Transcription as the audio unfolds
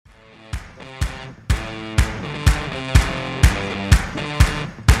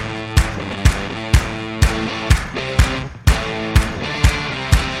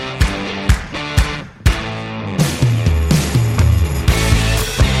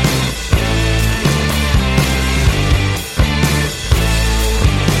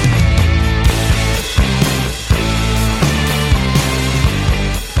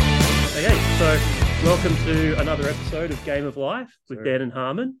Welcome to another episode of Game of Life with Dan and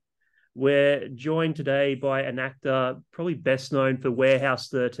Harmon. We're joined today by an actor probably best known for Warehouse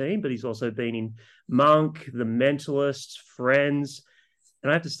 13, but he's also been in Monk, The Mentalist, Friends. And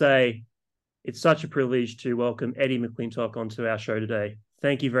I have to say, it's such a privilege to welcome Eddie McClintock onto our show today.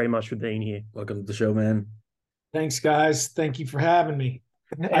 Thank you very much for being here. Welcome to the show, man. Thanks, guys. Thank you for having me.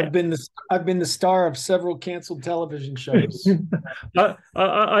 I've been the star of several canceled television shows.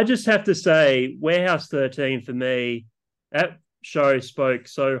 I just have to say, Warehouse 13 for me, that show spoke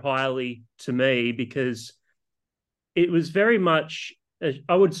so highly to me because it was very much,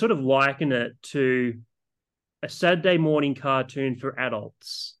 I would sort of liken it to a Saturday morning cartoon for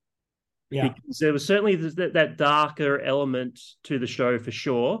adults. Yeah. Because there was certainly that darker element to the show for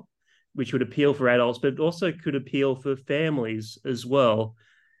sure, which would appeal for adults, but it also could appeal for families as well.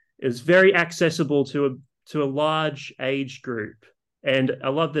 It was very accessible to a large age group. And I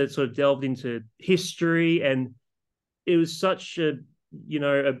love that it sort of delved into history, and it was such a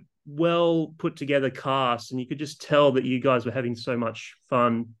well put together cast, and you could just tell that you guys were having so much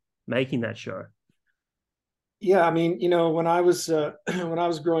fun making that show. Yeah, I mean, when I was when I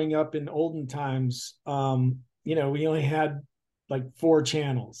was growing up in olden times, we only had like 4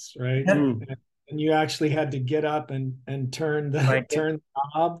 channels, right? And you actually had to get up and turn the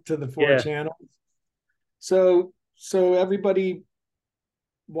knob to the 4 channels. So everybody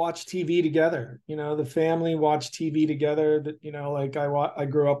watched TV together. The family watched TV together. Like I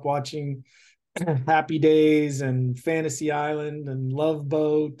grew up watching Happy Days and Fantasy Island and Love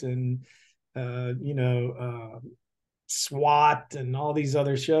Boat and SWAT and all these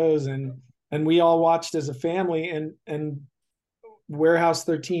other shows, and we all watched as a family, and Warehouse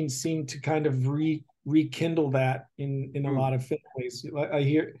 13 seemed to kind of rekindle that in a lot of families. I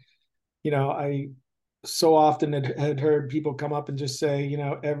hear, I so often had heard people come up and just say,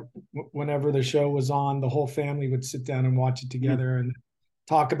 whenever the show was on, the whole family would sit down and watch it together and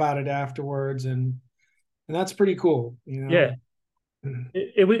talk about it afterwards, and that's pretty cool. Yeah.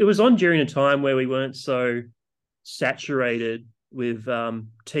 It was on during a time where we weren't so saturated with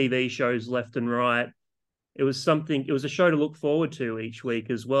TV shows left and right. It was a show to look forward to each week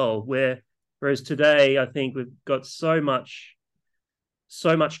as well. Whereas today, I think we've got so much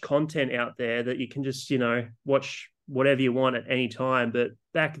content out there that you can just, watch whatever you want at any time. But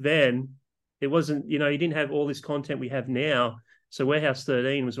back then, it wasn't, you didn't have all this content we have now. So Warehouse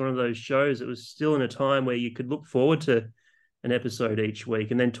 13 was one of those shows that was still in a time where you could look forward to an episode each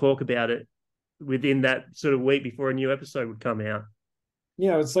week and then talk about it within that sort of week before a new episode would come out.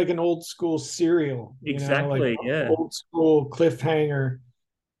 Yeah, it's like an old school serial. Exactly. Old school cliffhanger.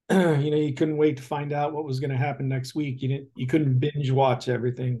 You couldn't wait to find out what was going to happen next week. You couldn't binge watch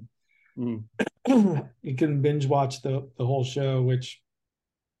everything. You couldn't binge watch the whole show, which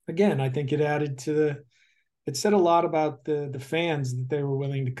again, I think it said a lot about the fans that they were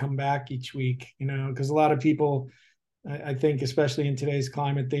willing to come back each week, because a lot of people, I think, especially in today's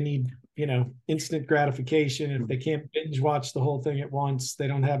climate, they need, instant gratification. If they can't binge watch the whole thing at once, they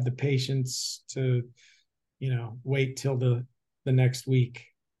don't have the patience to, wait till the next week.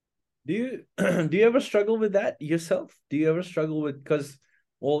 Do you ever struggle with that yourself? Do you ever struggle with, because,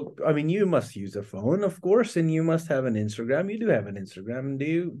 well, I mean, you must use a phone, of course, and you must have an Instagram. You do have an Instagram.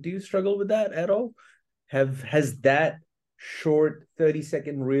 Do you struggle with that at all? Has that short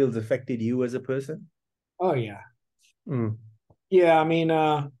 30-second reels affected you as a person? Oh yeah. Yeah, I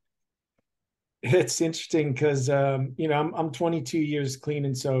mean, it's interesting because I'm 22 years clean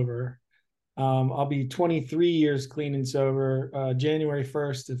and sober. I'll be 23 years clean and sober January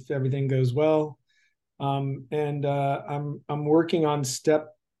 1st if everything goes well. And I'm working on step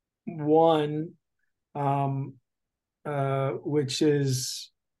 1, which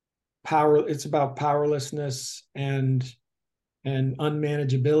is it's about powerlessness and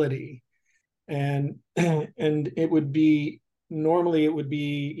unmanageability. And it would be, normally it would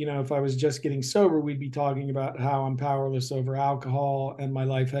be, if I was just getting sober, we'd be talking about how I'm powerless over alcohol and my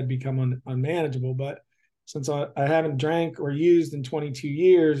life had become unmanageable. But since I haven't drank or used in 22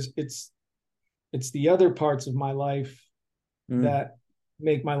 years, it's the other parts of my life that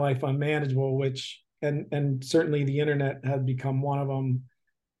make my life unmanageable, which, and certainly the internet had become one of them.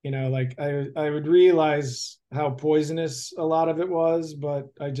 Like I would realize how poisonous a lot of it was, but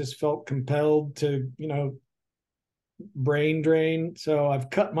I just felt compelled to, brain drain. So I've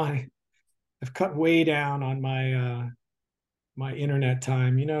cut way down on my my internet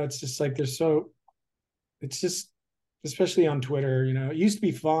time. It's just like it's just, especially on Twitter, it used to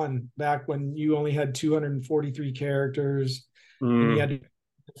be fun back when you only had 243 characters and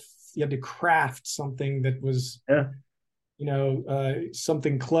you had to craft something that was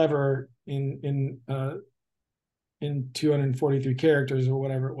something clever in 243 characters or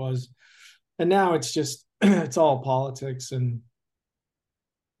whatever it was. And now it's just it's all politics and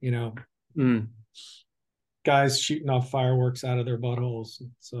guys shooting off fireworks out of their buttholes.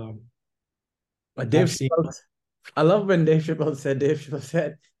 So Dave Chappelle, I love when Dave Chappelle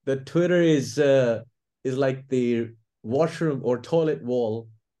said that Twitter is like the washroom or toilet wall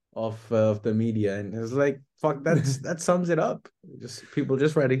of the media, and it's like, fuck, that sums it up. Just people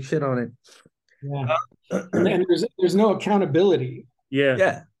just writing shit on it. Yeah. And there's no accountability.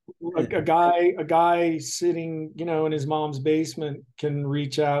 Yeah. A guy sitting, in his mom's basement can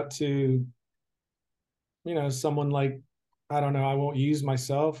reach out to, someone like, I don't know, I won't use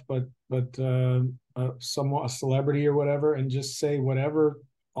myself, but a celebrity or whatever, and just say whatever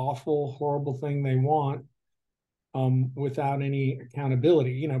awful, horrible thing they want, without any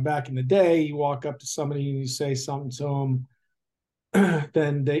accountability. Back in the day, you walk up to somebody and you say something to them,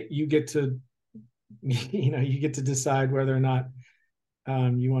 then you get to decide whether or not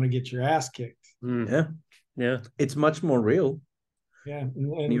you want to get your ass kicked. Yeah, it's much more real. Yeah,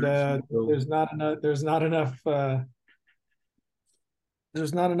 and there's not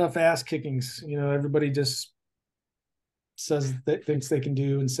enough ass kickings. Everybody just says that thinks they can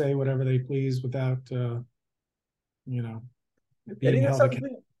do and say whatever they please without being held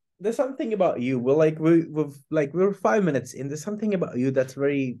accountable. There's something about you. We're 5 minutes in. There's something about you that's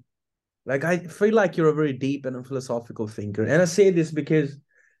very, like, I feel like you're a very deep and a philosophical thinker. And I say this because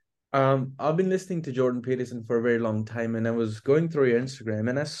I've been listening to Jordan Peterson for a very long time, and I was going through your Instagram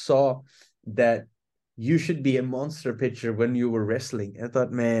and I saw that you should be a monster pitcher when you were wrestling. I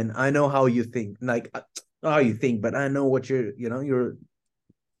thought, man, I know how you think. Like, not how you think, but I know what your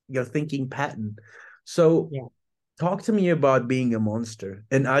thinking pattern. So yeah. Talk to me about being a monster.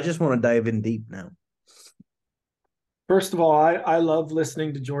 And I just want to dive in deep now. First of all, I love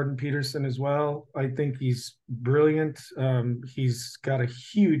listening to Jordan Peterson as well. I think he's brilliant. He's got a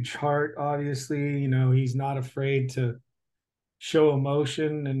huge heart, obviously. He's not afraid to show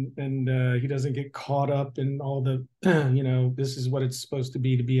emotion, and he doesn't get caught up in all the, this is what it's supposed to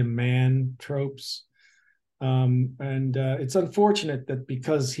be a man tropes. And it's unfortunate that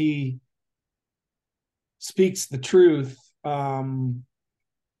because he speaks the truth,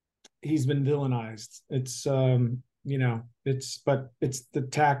 he's been villainized. It's it's the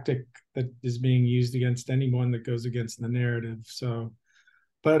tactic that is being used against anyone that goes against the narrative. So,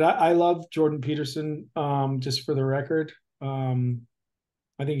 but I love Jordan Peterson. Just for the record, I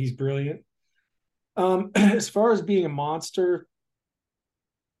think he's brilliant. As far as being a monster,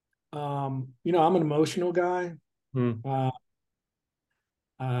 I'm an emotional guy.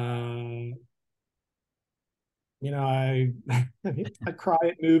 I cry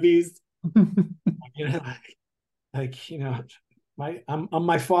at movies. I'm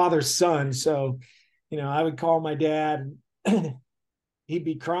my father's son, so I would call my dad. He'd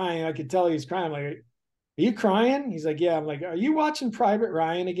be crying. I could tell he was crying. I'm like, "Are you crying?" He's like, "Yeah." I'm like, "Are you watching Private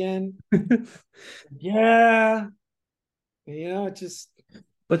Ryan again?" Yeah. It just.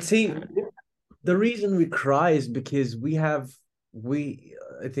 But see, the reason we cry is because I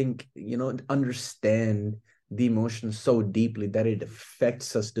think, understand the emotion so deeply that it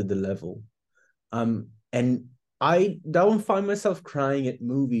affects us to the level. And I don't find myself crying at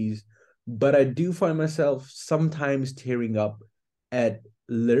movies, but I do find myself sometimes tearing up at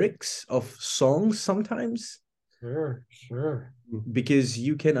lyrics of songs sometimes. Sure. Because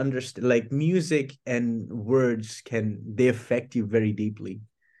you can understand, like, music and words they affect you very deeply.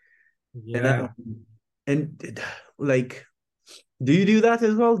 Yeah. And like, do you do that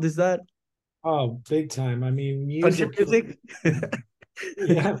as well? Does that? Oh, big time. I mean, music.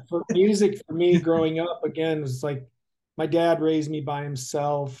 Yeah, for music, for me growing up, again, was like my dad raised me by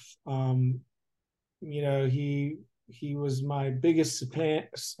himself. He was my biggest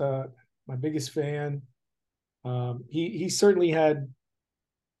fan. He certainly had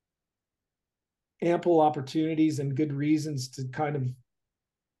ample opportunities and good reasons to kind of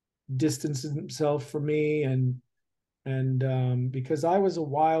distance himself from me, and because I was a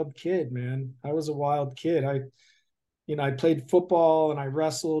wild kid, man. I was a wild kid. I played football and I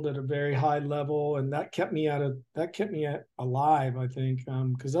wrestled at a very high level, and that kept me alive, I think.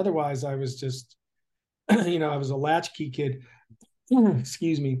 Because otherwise I was just, I was a latchkey kid.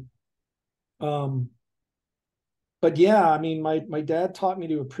 Excuse me. But yeah, I mean, my dad taught me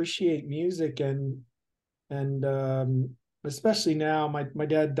to appreciate music, and especially now. My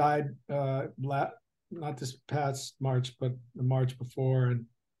dad died not this past March, but the March before, and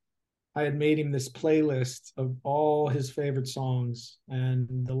I had made him this playlist of all his favorite songs,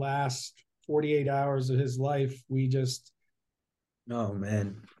 and the last 48 hours of his life, we just Oh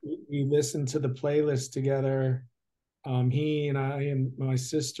man. We listened to the playlist together. He and I and my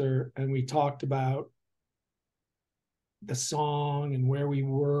sister, and we talked about the song and where we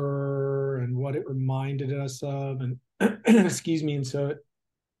were and what it reminded us of, and excuse me. And so,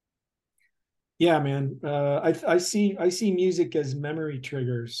 yeah, man, I see music as memory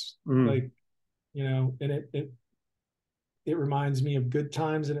triggers, like, you know, and it reminds me of good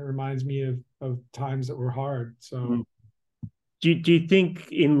times, and it reminds me of times that were hard. So, do you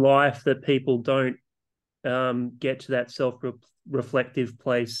think in life that people don't get to that self-reflective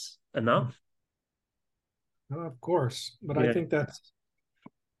place enough? of course, but Yeah.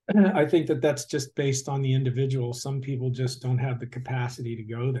 I think that that's just based on the individual. Some people just don't have the capacity to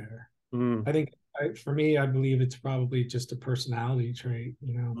go there. I think for me, I believe it's probably just a personality trait,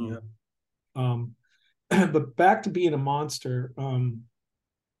 you know. But back to being a monster. I'm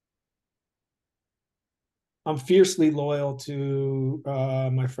fiercely loyal to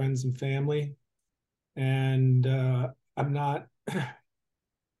my friends and family, and I'm not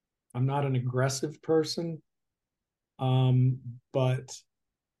I'm not an aggressive person. But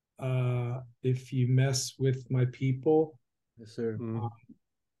if you mess with my people, Yes, sir.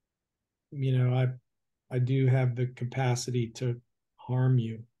 you know, I do have the capacity to harm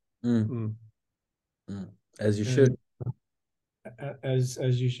you. As you should. As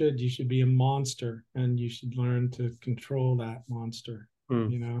you should. You should be a monster, and you should learn to control that monster.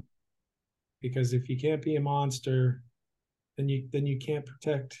 You know, because if you can't be a monster, then you can't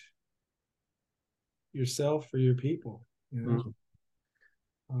protect yourself or your people. You know,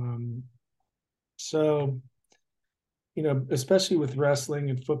 so, you know, especially with wrestling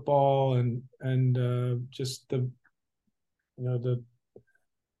and football and just the, you know, the,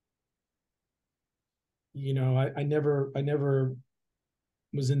 you know, I never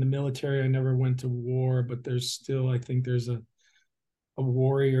was in the military. I never went to war, but there's still, I think there's a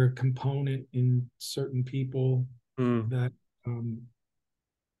warrior component in certain people that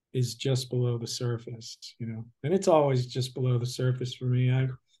is just below the surface, you know, and it's always just below the surface for me.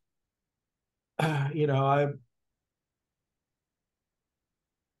 You know,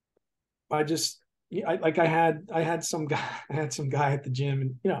 I just, I had some guy, at the gym,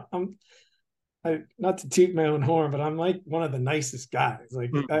 and, you know, not to toot my own horn, but I'm like one of the nicest guys.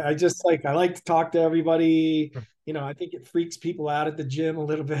 Like, I just like, I like to talk to everybody. You know, I think it freaks people out at the gym a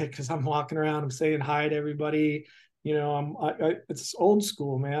little bit because I'm walking around, I'm saying hi to everybody. You know, it's old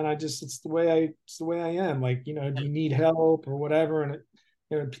school, man. It's the way I am. Like, you know, do you need help or whatever? And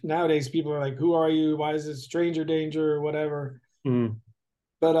you know, nowadays people are like, who are you? Why is this stranger danger or whatever?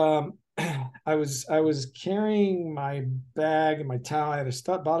 But I was carrying my bag and my towel. I had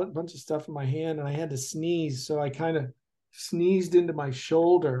bought a bunch of stuff in my hand, and I had to sneeze, so I kind of sneezed into my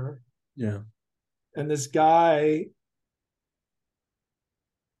shoulder. Yeah. And this guy,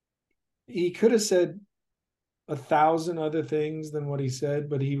 he could have said 1,000 other things than what he said,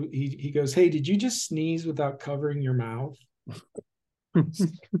 but he goes, "Hey, did you just sneeze without covering your mouth?" And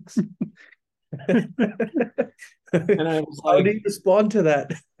I was like, how do you respond to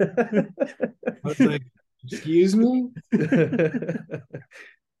that? I was like, "Excuse me?"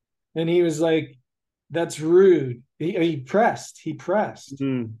 And he was like, "That's rude." He pressed.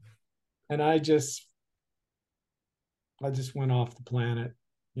 And I just went off the planet,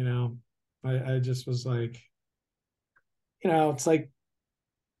 you know. I just was like, you know, it's like,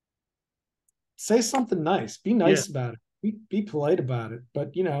 say something nice, be nice about it, be polite about it.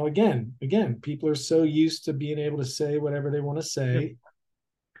 But, you know, again, people are so used to being able to say whatever they want to say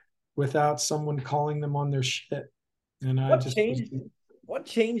without someone calling them on their shit. And what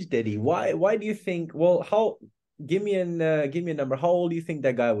changed, Eddie? Why do you think, well, how, give me a number. How old do you think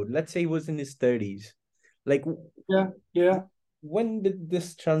that guy would? Let's say he was in his 30s. Like, yeah. When did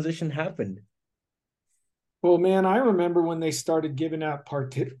this transition happen? Well, man, I remember when they started giving out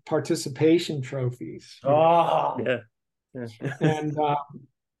participation trophies. Oh, yeah. And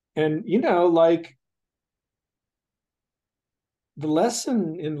you know, like, the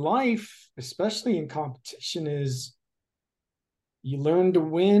lesson in life, especially in competition, is you learn to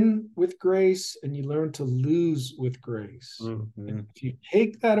win with grace and you learn to lose with grace. And if you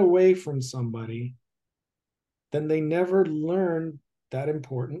take that away from somebody, then they never learn that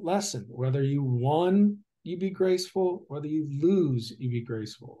important lesson. Whether you won, you be graceful. Whether you lose, you be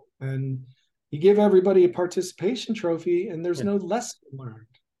graceful. And you give everybody a participation trophy, and there's no lesson learned.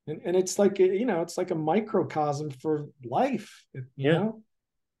 And it's like, you know, it's like a microcosm for life. You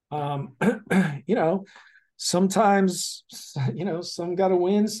know, you know, sometimes, you know, some got to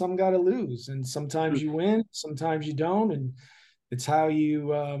win, some got to lose, and sometimes you win, sometimes you don't, and it's how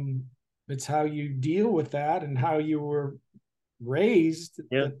you deal with that, and how you were raised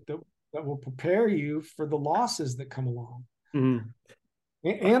Yeah. that will prepare you for the losses that come along Mm.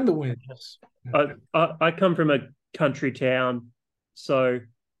 and the wins. I come from a country town, so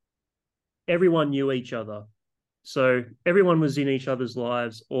everyone knew each other. So everyone was in each other's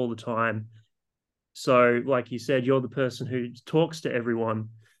lives all the time. So, like you said, you're the person who talks to everyone.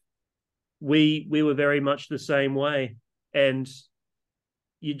 We were very much the same way, and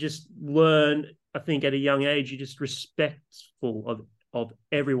you just learn. I think at a young age, you're just respectful of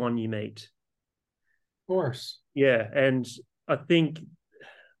everyone you meet. Of course. Yeah, and I think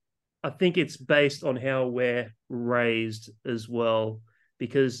I think it's based on how we're raised as well,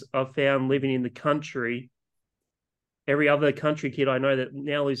 because I've found living in the country, every other country kid I know that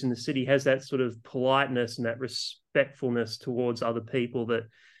now lives in the city has that sort of politeness and that respectfulness towards other people that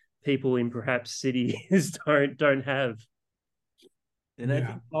people in perhaps cities don't have. And I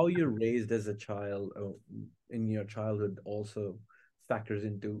think how you're raised as a child in your childhood also factors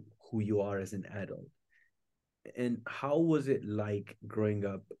into who you are as an adult. And how was it like growing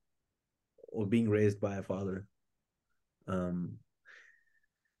up or being raised by a father?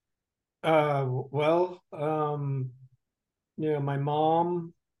 Well, my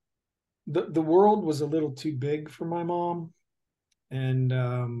mom, the world was a little too big for my mom. And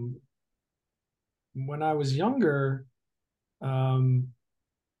when I was younger, um,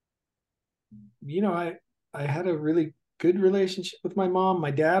 I had a really good relationship with my mom. My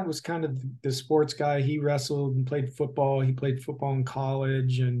dad was kind of the sports guy. He wrestled and played football. He played football in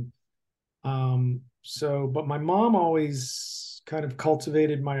college. And but my mom always kind of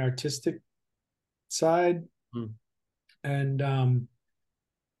cultivated my artistic side. Mm. And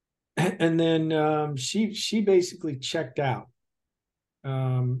and then she basically checked out.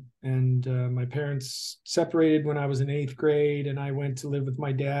 And my parents separated when I was in 8th grade, and I went to live with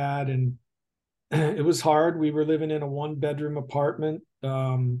my dad, and it was hard. We were living in a 1-bedroom apartment.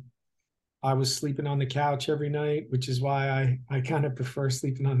 I was sleeping on the couch every night, which is why I kind of prefer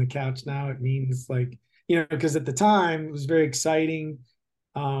sleeping on the couch now. It means because at the time it was very exciting.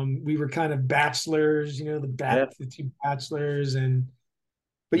 We were kind of bachelors, the 2 bachelors,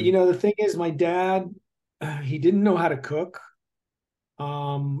 but the thing is, my dad, he didn't know how to cook.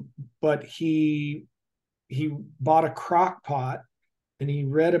 But he bought a crock pot, and he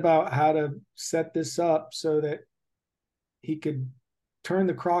read about how to set this up so that he could turn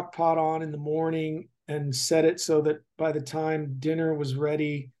the crock pot on in the morning and set it so that by the time dinner was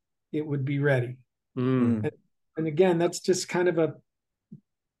ready, it would be ready. Mm. And again, that's just kind of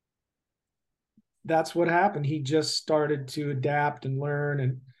that's what happened. He just started to adapt and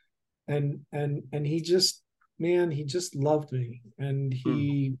learn, and he just, man, he just loved me, and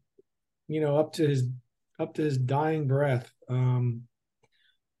he, up to his dying breath.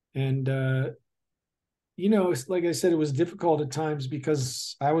 And it's like I said, it was difficult at times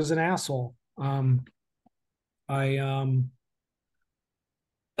because I was an asshole. I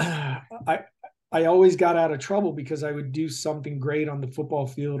I I always got out of trouble because I would do something great on the football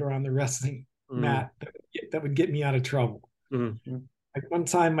field or on the wrestling mat that would get me out of trouble. Like one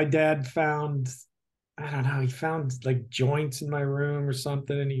time my dad found, I don't know, he found like joints in my room or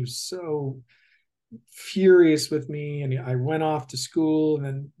something, and he was so furious with me, and I went off to school. And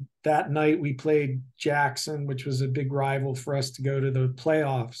then that night we played Jackson, which was a big rival for us to go to the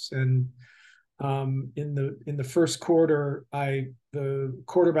playoffs. And in the first quarter, the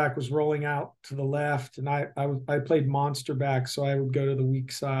quarterback was rolling out to the left, and I played monster back, so I would go to the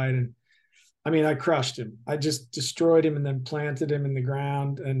weak side. And I mean, I crushed him. I just destroyed him and then planted him in the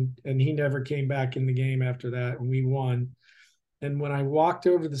ground, and he never came back in the game after that, and we won. And when I walked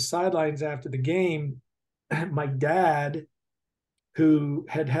over the sidelines after the game, my dad, who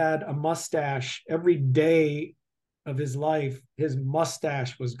had had a mustache every day of his life, his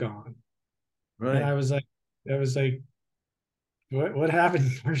mustache was gone. Right. And I was like, what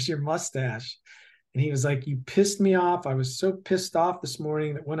happened? Where's your mustache? And he was like, you pissed me off. I was so pissed off this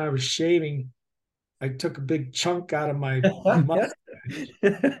morning that when I was shaving, I took a big chunk out of my mustache.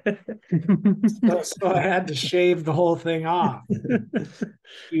 so I had to shave the whole thing off.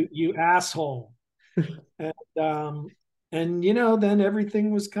 You asshole. And then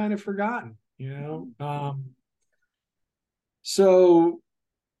everything was kind of forgotten, so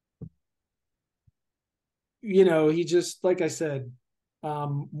he just, like I said,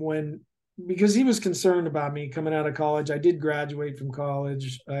 because he was concerned about me coming out of college. I did graduate from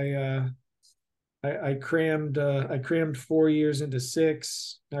college. I crammed 4 years into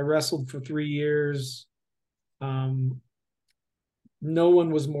 6. I wrestled for 3 years. No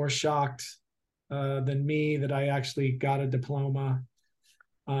one was more shocked than me that I actually got a diploma.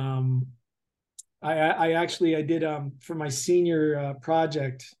 I actually I did for my senior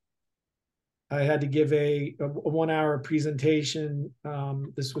project. I had to give a 1 hour presentation.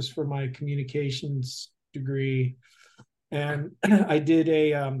 This was for my communications degree, and I had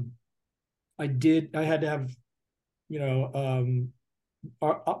to have, you know,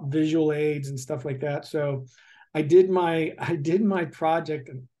 visual aids and stuff like that. So I did my project,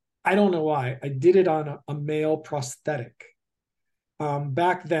 and I don't know why I did it on a male prosthetic.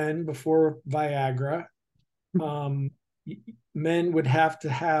 Back then, before Viagra, um, men would have to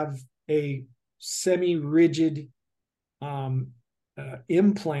have a semi-rigid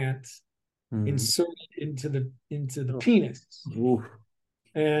implant inserted into the penis. Ooh.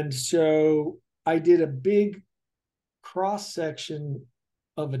 And so I did a big cross section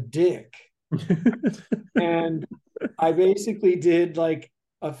of a dick, and I basically did like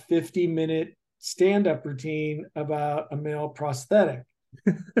a 50-minute stand-up routine about a male prosthetic.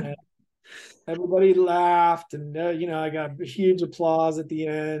 And everybody laughed, and you know, I got huge applause at the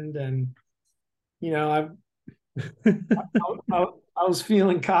end, and you know, I was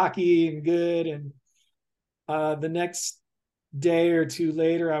feeling cocky and good. And the next day or two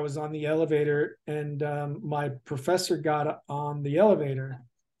later, I was on the elevator, and my professor got on the elevator,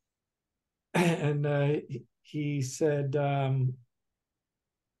 and he said, "How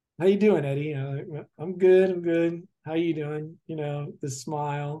you doing, Eddie?" You know, I'm good. I'm good. How you doing? You know, the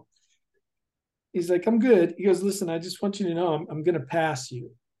smile. He's like, "I'm good." He goes, "Listen, I just want you to know I'm going to pass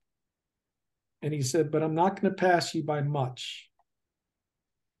you." And he said, "But I'm not going to pass you by much.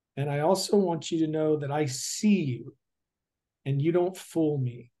 And I also want you to know that I see you, and you don't fool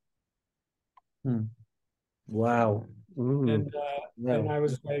me." Wow. And Wow. I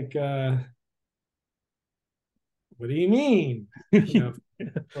was like, "What do you mean?" You know,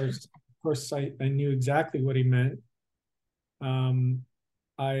 of course, I knew exactly what he meant. Um,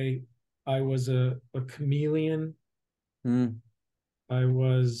 I I was a chameleon. I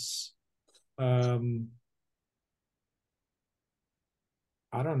was, I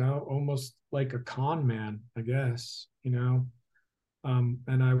don't know, almost like a con man, I guess, you know.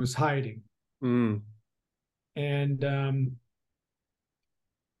 And I was hiding. And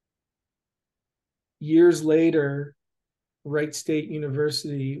years later, Wright State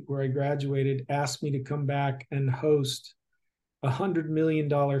University, where I graduated, asked me to come back and host $100 million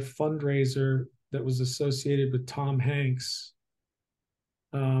fundraiser that was associated with Tom Hanks,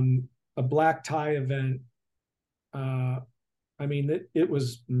 a black tie event. I mean, it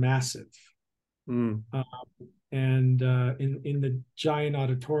was massive. And in the giant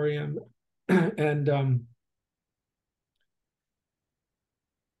auditorium, and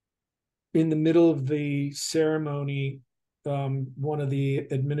in the middle of the ceremony, one of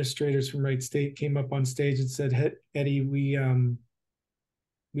the administrators from Wright State came up on stage and said, "Eddie, we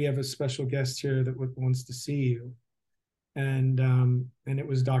have a special guest here that wants to see you." And it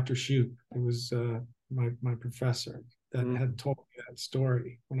was Dr. Shoup. It was my professor that had told me that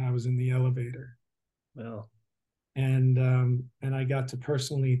story when I was in the elevator. Wow. And I got to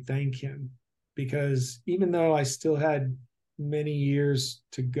personally thank him, because even though I still had many years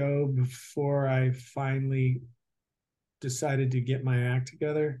to go before I finally decided to get my act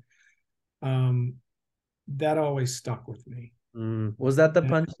together, that always stuck with me. Was that the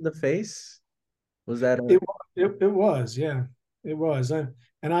punch in the face? Was that it was, yeah, it was. And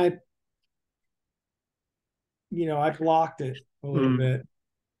I, you know, I blocked it a little bit.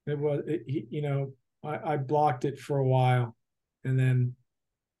 It was, you know, I blocked it for a while, and then,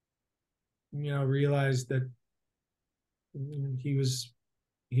 you know, realized that he was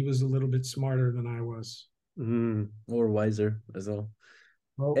a little bit smarter than I was. or wiser as well?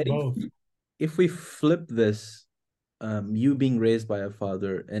 Eddie, Both. if we flip this, you being raised by a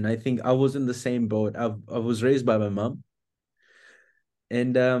father, and I think I was in the same boat. I was raised by my mom.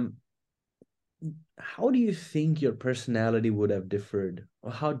 And how do you think your personality would have differed,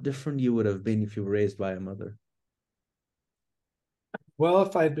 or how different you would have been if you were raised by a mother? Well,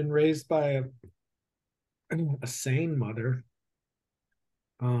 if I had been raised by a sane mother,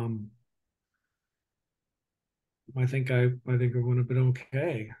 I think I would have been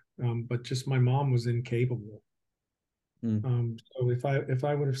okay. But just my mom was incapable. So if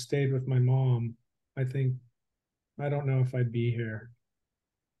I would have stayed with my mom, I think, I don't know if I'd be here.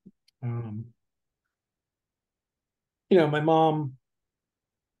 You know, my mom,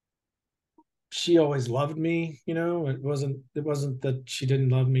 she always loved me. You know, it wasn't that she didn't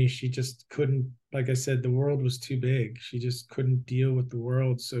love me. She just couldn't, like I said, the world was too big. She just couldn't deal with the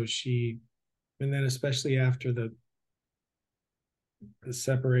world. So and then especially after the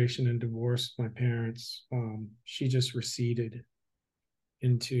separation and divorce of my parents, she just receded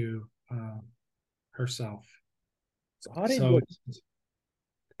into herself. So how did So your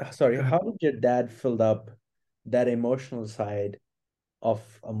sorry, go ahead. how did your dad fill up that emotional side of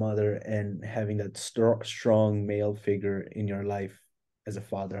a mother and having that strong male figure in your life as a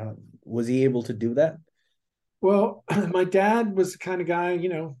father? Was he able to do that? Well, my dad was the kind of guy,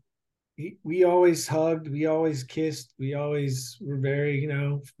 we always hugged, we always kissed, we always were very,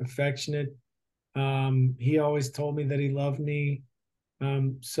 affectionate. He always told me that he loved me.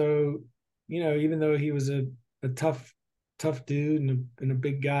 So, even though he was a tough dude and a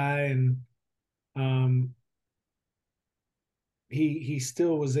big guy, and um, he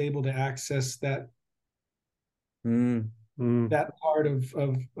still was able to access Mm, that part of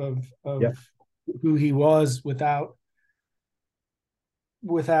yeah. who he was without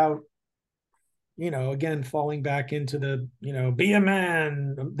again falling back into the be a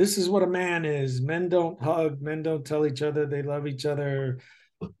man. This is what a man is. Men don't hug, men don't tell each other they love each other,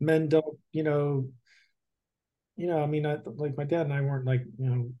 men don't I mean, like my dad and I weren't like,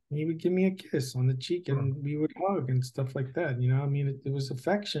 he would give me a kiss on the cheek and we would hug and stuff like that. I mean, it was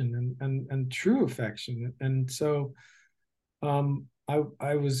affection and true affection. And so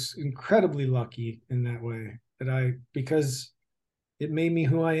I was incredibly lucky in that way because it made me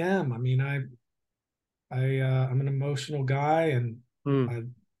who I am. I mean, I'm an emotional guy, and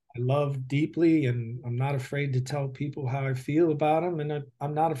Mm. I love deeply, and I'm not afraid to tell people how I feel about them, and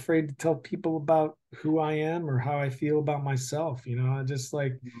I'm not afraid to tell people about who I am or how I feel about myself. I just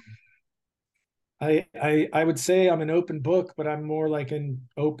like I would say I'm an open book, but I'm more like an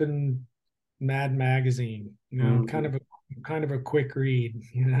open Mad magazine. I'm Mm. kind of a quick read.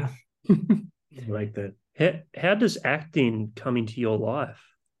 I like that. How does acting come into your life?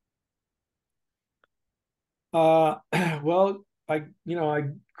 Uh, well, I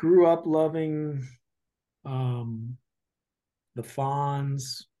grew up loving um, the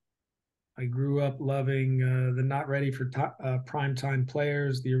Fonz. I grew up loving the Not Ready for Primetime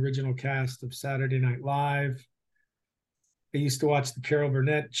Players, the original cast of Saturday Night Live. I used to watch the Carol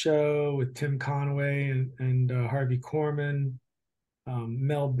Burnett show with Tim Conway and Harvey Korman,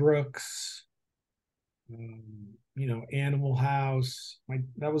 Mel Brooks, Animal House.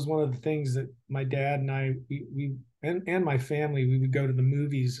 That was one of the things that my dad and I and my family, we would go to the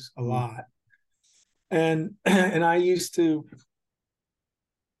movies a Mm. lot. And I used to,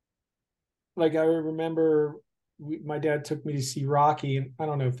 like, I remember my dad took me to see Rocky, and I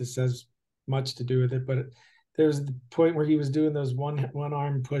don't know if this has much to do with it, but there was the point where he was doing those one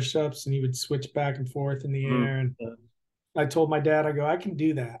arm push ups, and he would switch back and forth in the Mm. air. And I told my dad, I go, I can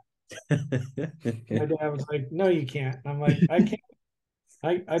do that. My dad was like, no, you can't. And I'm like, I can't.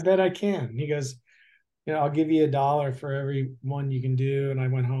 I bet I can. And he goes, I'll give you $1 for every one you can do. And I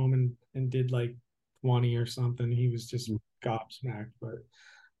went home and did like 20 or something. He was just gobsmacked. But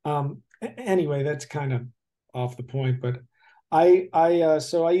anyway, that's kind of off the point. But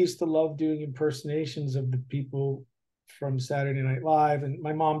so I used to love doing impersonations of the people from Saturday Night Live. And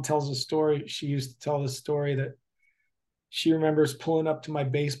my mom tells a story. She used to tell this story that she remembers pulling up to my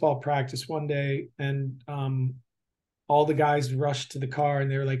baseball practice one day, and all the guys rushed to the car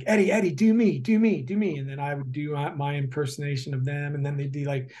and they were like, Eddie, do me, do me, do me. And then I would do my impersonation of them. And then they'd be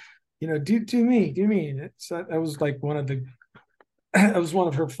like, do me, do me. And that was like that was one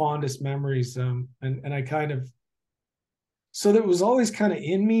of her fondest memories. And I kind of, so that was always kind of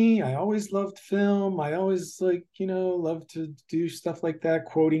in me. I always loved film. I always loved to do stuff like that,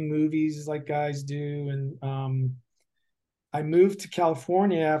 quoting movies like guys do. And I moved to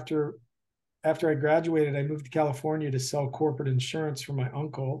California after I graduated. I moved to California to sell corporate insurance for my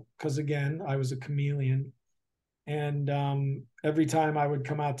uncle because, again, I was a chameleon. And every time I would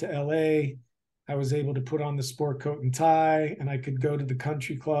come out to LA, I was able to put on the sport coat and tie, and I could go to the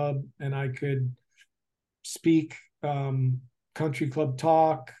country club and I could speak country club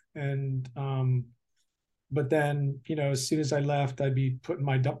talk. And but then, as soon as I left, I'd be putting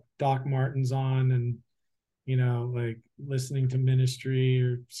my Doc Martens on and like listening to Ministry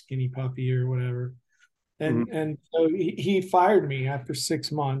or Skinny Puppy or whatever. Mm. And so he fired me after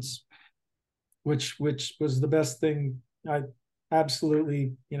 6 months, which was the best thing. I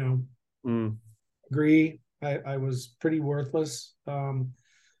absolutely Mm. agree. I was pretty worthless.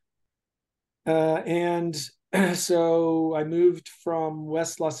 And so I moved from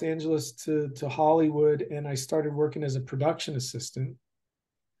West Los Angeles to Hollywood, and I started working as a production assistant.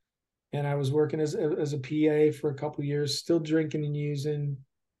 And I was working as a PA for a couple of years, still drinking and using.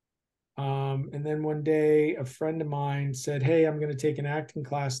 And then one day, a friend of mine said, "Hey, I'm going to take an acting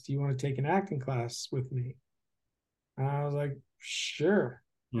class. Do you want to take an acting class with me?" And I was like, "Sure."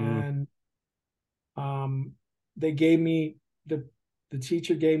 Mm. And they gave me the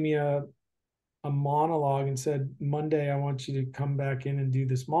teacher gave me a monologue and said, Monday, I want you to come back in and do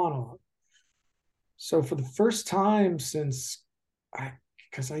this monologue. So for the first time since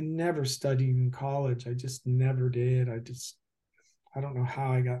because I never studied in college, I just never did. I don't know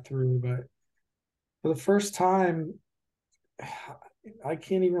how I got through, but for the first time, I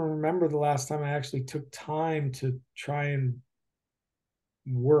can't even remember the last time I actually took time to try and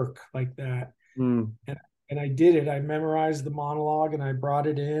work like that. And I did it. I memorized the monologue and I brought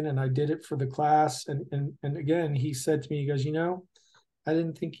it in and I did it for the class. And again, he said to me, he goes, I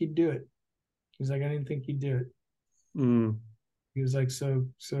didn't think you'd do it. He's like, I didn't think you'd do it. He was like, so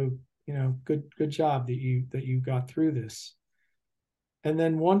good job that you got through this. And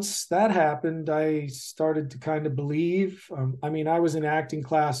then once that happened, I started to kind of believe. I was in acting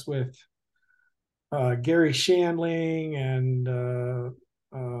class with Gary Shandling and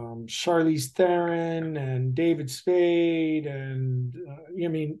Charlize Theron and David Spade, and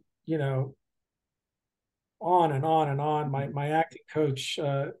on and on and on. My acting coach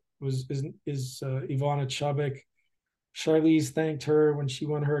is Ivana Chubbuck. Charlize thanked her when she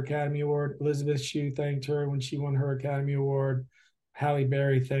won her Academy Award. Elizabeth Shue thanked her when she won her Academy Award. Halle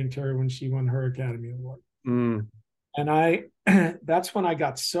Berry thanked her when she won her Academy Award. And that's when I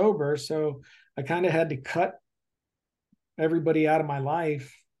got sober. So I kind of had to cut everybody out of my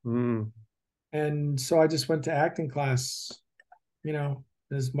life. And so I just went to acting class,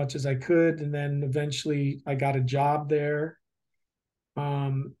 as much as I could. And then eventually I got a job there.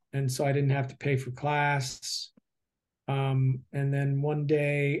 And so I didn't have to pay for class. And then one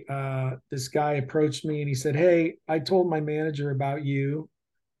day, this guy approached me and he said, hey, I told my manager about you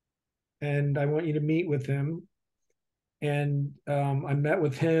and I want you to meet with him. And I met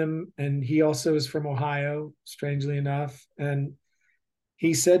with him, and he also is from Ohio, strangely enough. And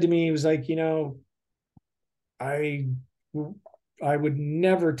he said to me, he was like, I would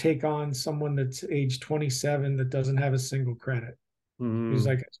never take on someone that's age 27 that doesn't have a single credit. He's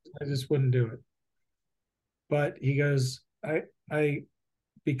like, I just wouldn't do it. But he goes, I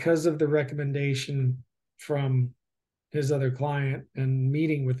because of the recommendation from his other client and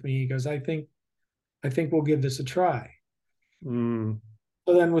meeting with me, he goes, I think we'll give this a try. So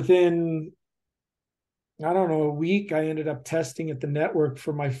then within, I don't know, a week, I ended up testing at the network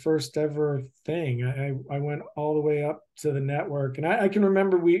for my first ever thing. I went all the way up to the network, and I can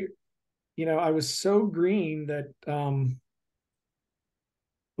remember I was so green that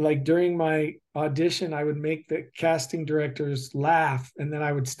like during my audition, I would make the casting directors laugh, and then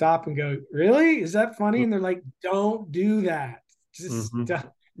I would stop and go, really? Is that funny? And they're like, don't do that.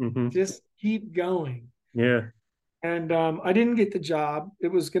 Just keep going. Yeah. And I didn't get the job.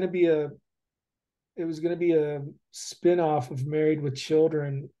 It was going to be a spin-off of Married with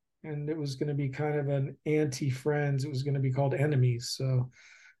Children, and it was going to be kind of an anti-Friends. It was going to be called Enemies. So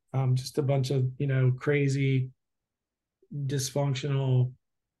just a bunch of, crazy, dysfunctional,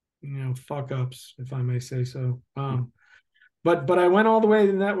 fuck ups, if I may say so. But I went all the way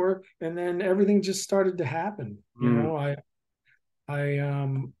to the network, and then everything just started to happen. I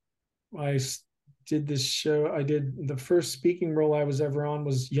did this show. I did the first speaking role I was ever on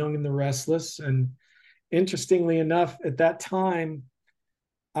was Young and the Restless. And interestingly enough, at that time,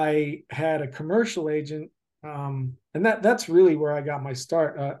 I had a commercial agent. And that's really where I got my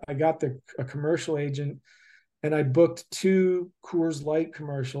start. I got a commercial agent, and I booked 2 Coors Light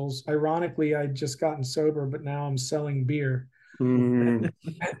commercials. Ironically, I'd just gotten sober, but now I'm selling beer. And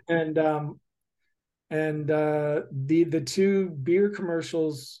the 2 beer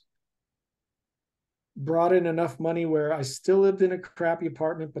commercials brought in enough money where I still lived in a crappy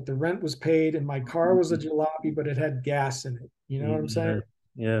apartment, but the rent was paid, and my car was a jalopy, but it had gas in it. You know what I'm saying?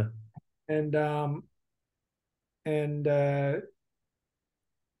 Yeah. And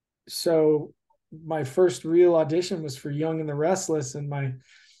so my first real audition was for Young and the Restless, and my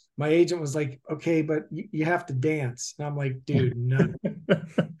agent was like, okay, but you have to dance. And I'm like, dude, no. I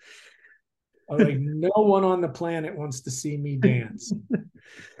was like, no one on the planet wants to see me dance.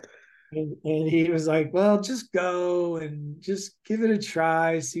 And he was like, well, just go and just give it a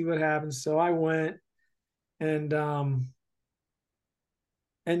try, see what happens. So I went, and all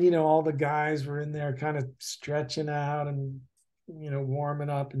the guys were in there kind of stretching out and warming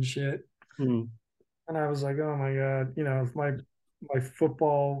up and shit. And I was like, oh my God, if my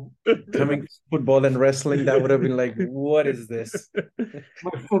football football and wrestling, that would have been like, what is this?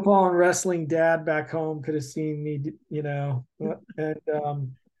 My football and wrestling dad back home could have seen me,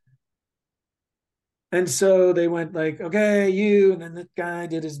 and so they went like, okay, you, and then the guy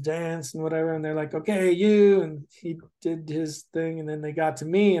did his dance and whatever, and they're like, okay, you, and he did his thing, and then they got to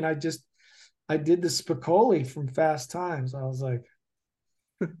me, and I did the Spicoli from Fast Times. I was like,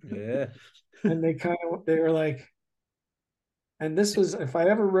 yeah. And they were like, and this was, if I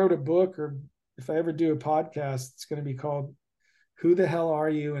ever wrote a book or if I ever do a podcast, it's going to be called "Who the Hell Are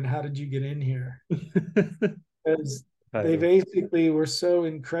You and How Did You Get in Here?" Because they basically were so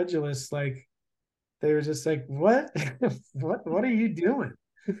incredulous, like they were just like, "What, what are you doing?"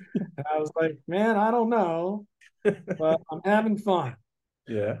 And I was like, "Man, I don't know, but I'm having fun."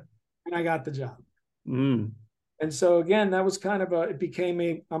 Yeah. And I got the job. Mm. And so again, that was kind of it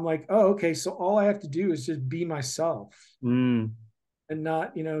became I'm like, oh, okay, so all I have to do is just be myself Mm. and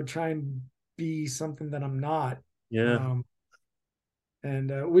not, try and be something that I'm not. Yeah.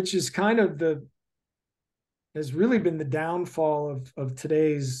 And which is kind of has really been the downfall of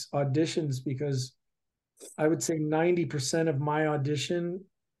today's auditions, because I would say 90% of my audition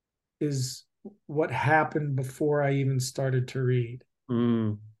is what happened before I even started to read.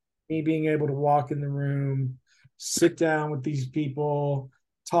 Mm. Me being able to walk in the room, sit down with these people,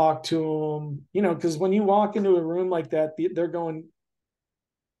 talk to them, because when you walk into a room like that, they're going,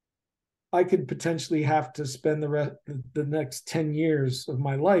 I could potentially have to spend the next 10 years of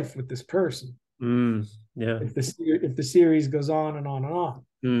my life with this person. Mm. Yeah. If the series goes on and on and on.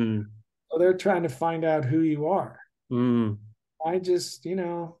 Mm. So they're trying to find out who you are. Mm. I just,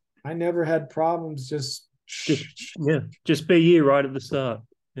 I never had problems Just be you right at the start.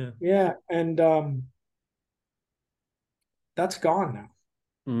 Yeah. Yeah. And that's gone now.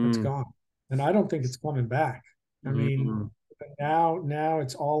 That's Mm. gone. And I don't think it's coming back. I mean, Mm. now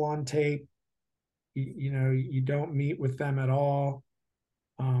it's all on tape. You don't meet with them at all.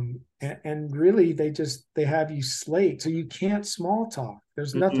 And really they have you slate. So you can't small talk.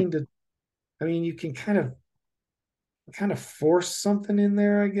 There's Mm. nothing to, I mean, you can kind of force something in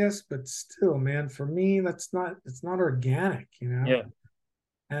there, I guess, but still, man, for me, it's not organic, Yeah.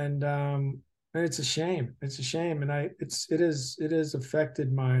 And it's a shame. It's a shame. And it has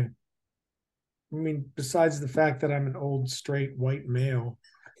affected I mean, besides the fact that I'm an old straight white male,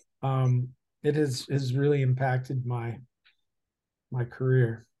 um, it has really impacted my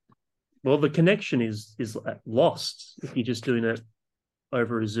career. Well, the connection is lost if you're just doing it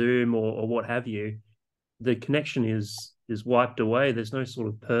over a Zoom or what have you. The connection is wiped away. There's no sort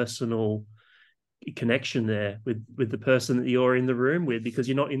of personal connection there with the person that you're in the room with, because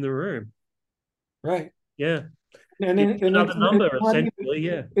you're not in the room. Right. Yeah. And You're and another number, essentially.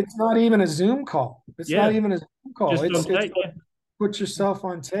 Yeah. it's not even a Zoom call. It's not Yeah. even a Zoom call. Just on It's tape. Yeah. put yourself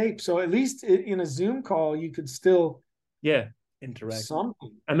on tape. So at least in a Zoom call, you could still Yeah. Interact.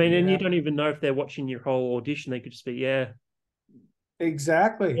 something. I mean, and Yeah, you don't even know if they're watching your whole audition. They could just be, yeah,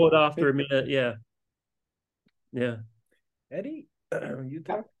 exactly. bored after a minute. Yeah. Yeah. Eddie, you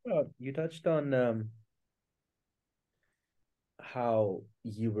touched on how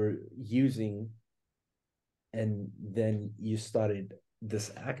you were using, and then you started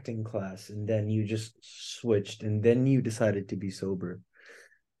this acting class, and then you just switched, and then you decided to be sober.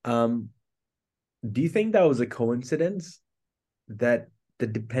 Um, do you think that was a coincidence that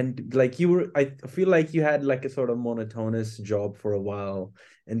like you were, I feel like you had like a sort of monotonous job for a while,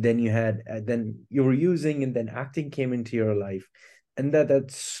 and then then you were using, and then acting came into your life, and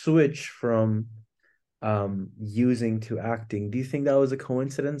that switch from using to acting, do you think that was a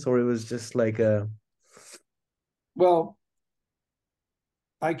coincidence, or it was just like a Well,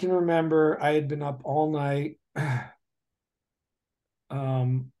 I can remember I had been up all night.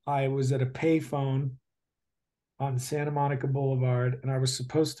 I was at a payphone on Santa Monica Boulevard, and I was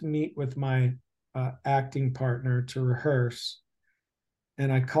supposed to meet with my acting partner to rehearse.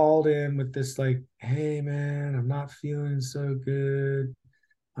 And I called in with this like, "Hey man, I'm not feeling so good.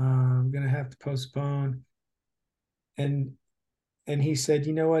 I'm gonna have to postpone." And and he said,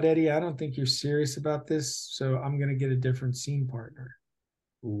 "You know what, Eddie? I don't think you're serious about this, so I'm gonna get a different scene partner.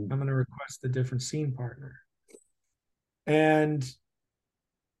 I'm gonna request a different scene partner." And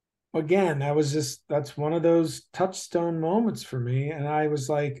again, that's one of those touchstone moments for me. And I was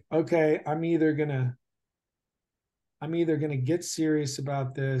like, okay, I'm either gonna get serious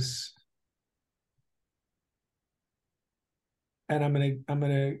about this, and I'm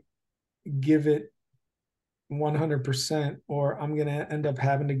gonna give it 100%, or I'm gonna end up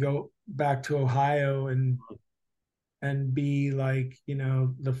having to go back to Ohio and be like,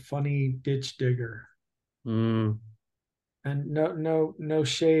 the funny ditch digger. Mm. And no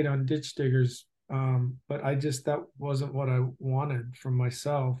shade on ditch diggers, but that wasn't what I wanted from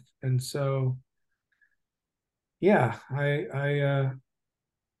myself. And so yeah,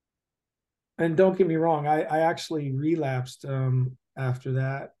 and don't get me wrong, I actually relapsed after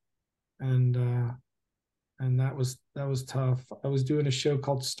that, and that was tough. I was doing a show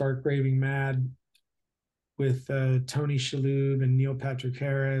called Stark Raving Mad with Tony Shalhoub and Neil Patrick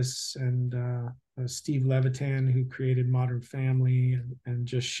Harris and Steve Levitan, who created Modern Family, and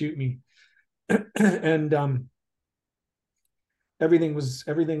Just Shoot Me. And everything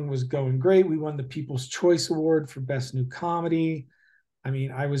was going great. We won the People's Choice Award for Best New Comedy. I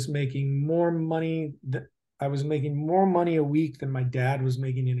mean, I was making more money a week than my dad was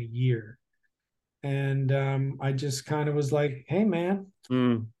making in a year. And I just kind of was like, hey, man,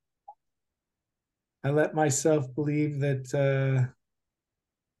 I let myself believe that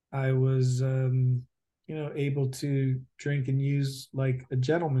I was, able to drink and use like a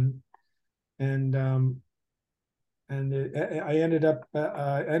gentleman. And I ended up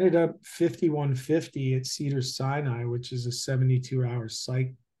 5150 at Cedar Sinai, which is a 72-hour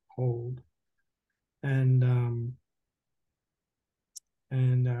psych hold. And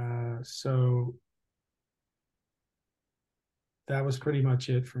so that was pretty much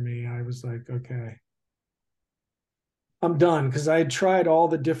it for me. I was like, okay, I'm done, because I had tried all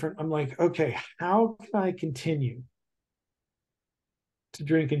the different. I'm like, okay, how can I continue to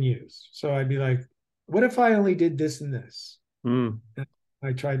drink and use? So I'd be like, what if I only did this and this? And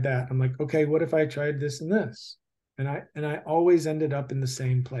I tried that. I'm like, okay, what if I tried this and this? And I always ended up in the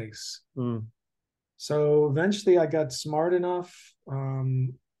same place. So eventually I got smart enough.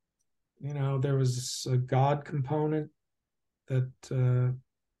 There was a God component that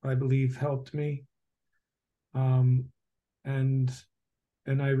I believe helped me. And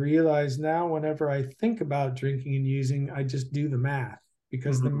I realize now, whenever I think about drinking and using, I just do the math,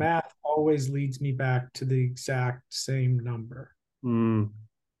 because the math always leads me back to the exact same number. And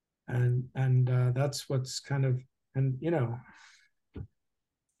that's what's kind of, and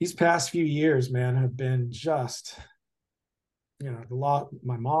these past few years, man, have been just, a lot.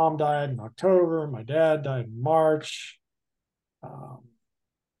 My mom died in October, my dad died in March.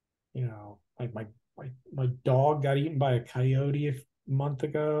 Like my dog got eaten by a coyote a month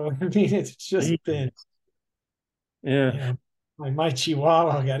ago. I mean, it's just been, my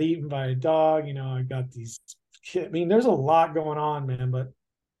Chihuahua got eaten by a dog. I got these. I mean, there's a lot going on, man. But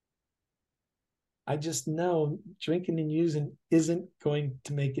I just know drinking and using isn't going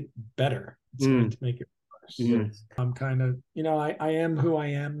to make it better. It's going to make it worse. I'm kind of, I am who I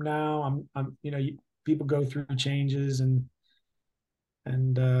am now. I'm people go through changes and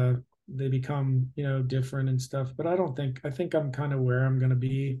they become, different and stuff. But I think I'm kind of where I'm going to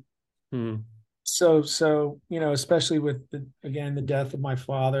be. So, especially with the death of my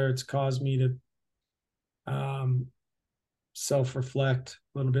father, it's caused me to self-reflect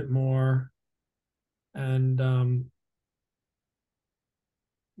a little bit more. And,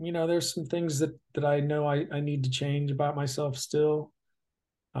 there's some things that I know I need to change about myself still.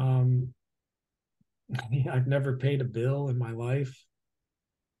 I've never paid a bill in my life.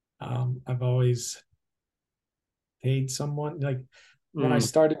 I've always paid someone. Like when I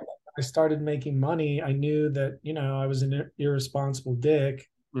started making money, I knew that, I was an irresponsible dick.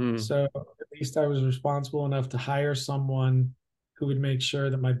 So at least I was responsible enough to hire someone who would make sure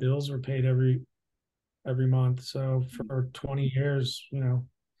that my bills were paid every month. So for 20 years,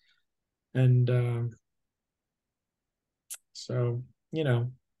 and so,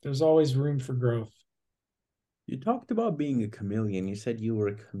 there's always room for growth. You talked about being a chameleon. You said you were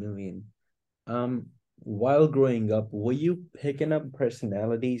a chameleon. While growing up, were you picking up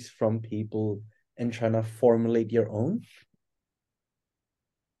personalities from people and trying to formulate your own?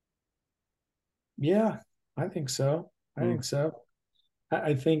 Yeah, I think so. I think so.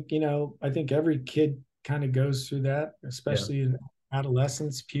 I think, I think every kid kind of goes through that, especially in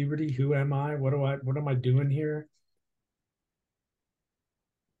adolescence, puberty. Who am I? What am I doing here?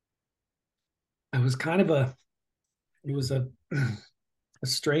 It was a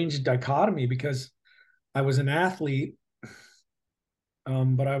strange dichotomy, because I was an athlete,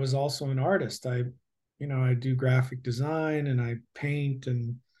 but I was also an artist. I do graphic design and I paint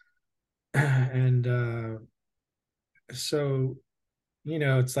and so,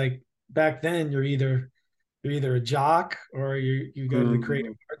 it's like back then you're either a jock or you go to the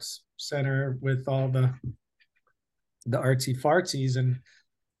Creative Arts Center with all the artsy fartsies. And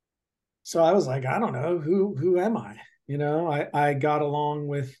so I was like, I don't know, who am I? I got along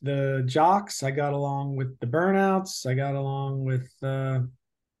with the jocks, I got along with the burnouts, I got along with I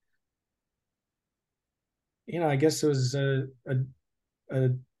guess it was a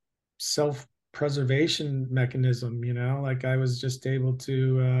self-preservation mechanism, like I was just able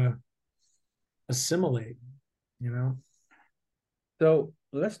to assimilate. So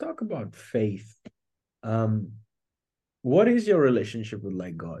let's talk about faith. What is your relationship with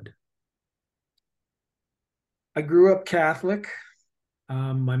like God? I grew up Catholic.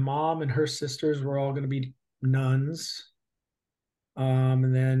 My mom and her sisters were all going to be nuns.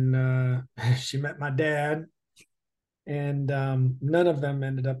 And then she met my dad, and none of them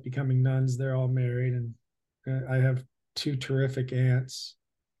ended up becoming nuns. They're all married, and I have two terrific aunts.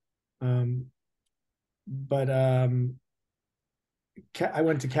 But I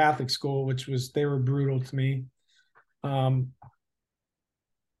went to Catholic school, which was, they were brutal to me. I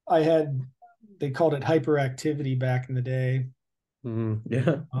had, they called it hyperactivity back in the day.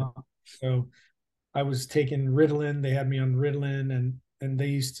 Yeah. So I was taking Ritalin. They had me on Ritalin, and they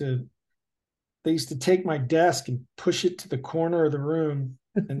used to take my desk and push it to the corner of the room,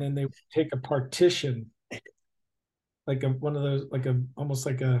 and then they would take a partition, like one of those, like almost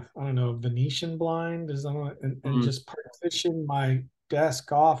like a, I don't know, Venetian blind, and just partition my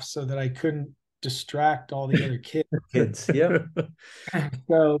desk off so that I couldn't distract all the other kids. Yeah.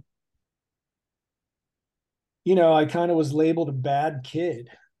 So, I kind of was labeled a bad kid.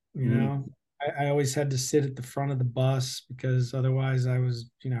 I always had to sit at the front of the bus because otherwise I was,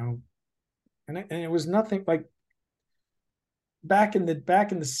 and it was nothing like back in the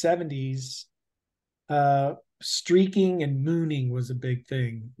 70s. Streaking and mooning was a big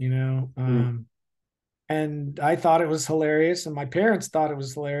thing, and I thought it was hilarious, and my parents thought it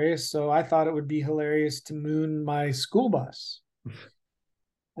was hilarious, so I thought it would be hilarious to moon my school bus.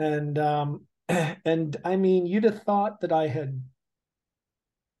 And and I mean, you'd have thought that I had,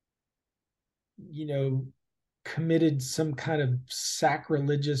 committed some kind of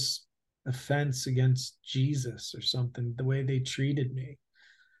sacrilegious offense against Jesus or something, the way they treated me,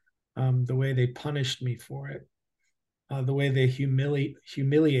 the way they punished me for it, the way they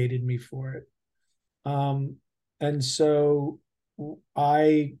humiliated me for it. And so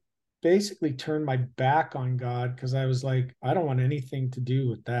I basically turned my back on God, because I was like, I don't want anything to do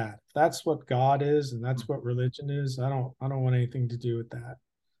with that. If that's what God is and that's what religion is, I don't want anything to do with that.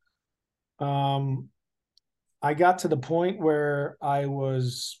 I got to the point where I would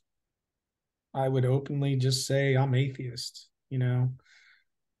openly just say I'm atheist.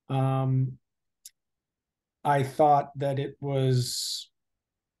 I thought that it was,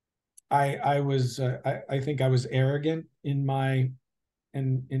 I think I was arrogant in my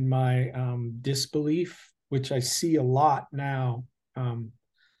disbelief, which I see a lot now.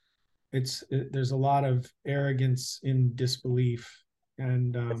 There's a lot of arrogance in disbelief,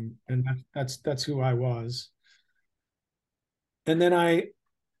 and that's who I was. And then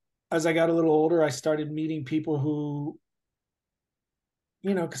as I got a little older, I started meeting people who,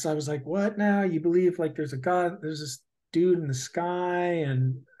 because I was like, what now? You believe like there's a God, there's this dude in the sky,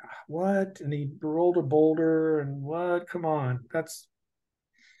 and what? And he rolled a boulder, and what? Come on.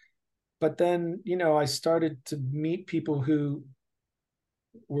 But then, I started to meet people who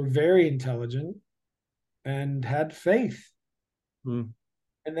were very intelligent and had faith. And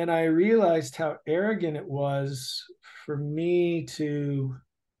then I realized how arrogant it was for me to,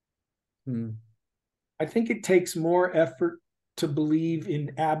 I think it takes more effort to believe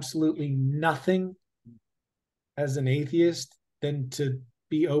in absolutely nothing as an atheist than to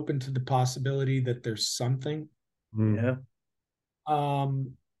be open to the possibility that there's something. Yeah.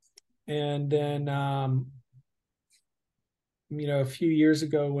 And then, a few years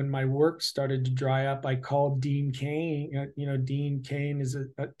ago when my work started to dry up, I called Dean Cain. Dean Cain is do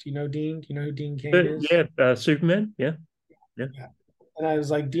you know Dean? Do you know who Dean Cain is? Yeah, Superman. Yeah. And I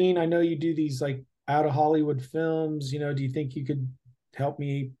was like, Dean, I know you do these like out of Hollywood films. Do you think you could help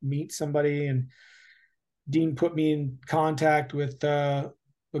me meet somebody? And Dean put me in contact with a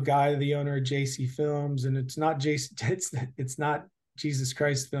guy, the owner of JC Films, and it's not Jason. It's not Jesus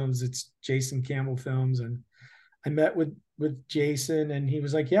Christ Films. It's Jason Campbell Films. And I met with Jason, and he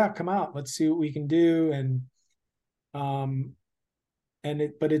was like, "Yeah, come out. Let's see what we can do." And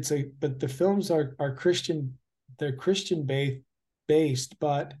but the films are Christian. They're Christian based,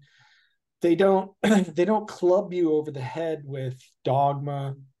 but they don't they don't club you over the head with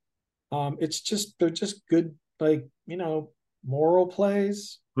dogma. They're just good, like, moral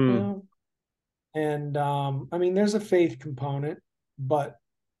plays. And I mean, there's a faith component, but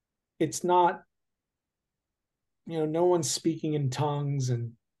it's not, no one's speaking in tongues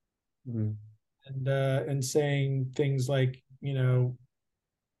and saying things like,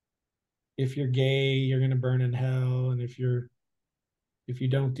 if you're gay, you're going to burn in hell, and if you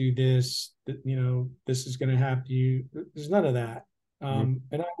don't do this, this is going to happen to you. There's none of that. And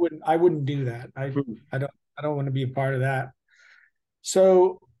I wouldn't do that. I don't want to be a part of that.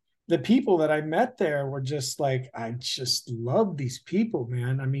 So the people that I met there were just like, I just love these people,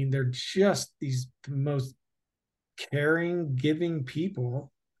 man. I mean, they're just the most caring, giving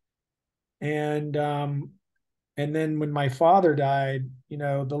people. And And then when my father died,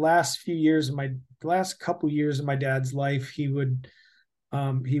 the last couple years of my dad's life, he would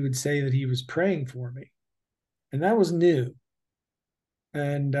say that he was praying for me, and that was new.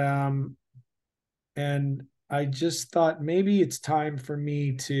 And and I just thought maybe it's time for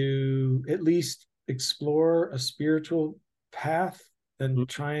me to at least explore a spiritual path and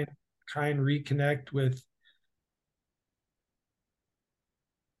try and reconnect with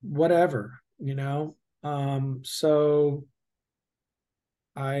whatever. So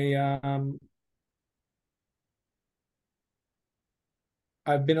I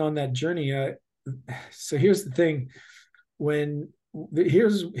I've been on that journey. So here's the thing: when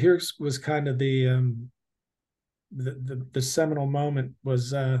here's was kind of the seminal moment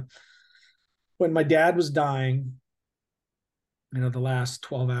was when my dad was dying. The last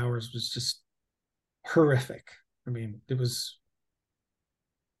 12 hours was just horrific. I mean, it was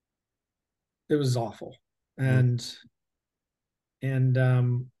awful. And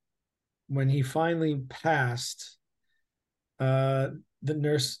when he finally passed, the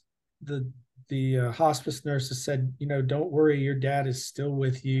nurse, the hospice nurses said, don't worry, your dad is still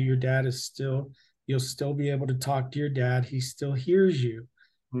with you. Your dad is still, you'll still be able to talk to your dad. He still hears you.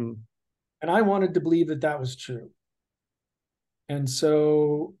 And I wanted to believe that that was true. And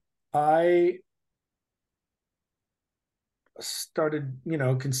so I started,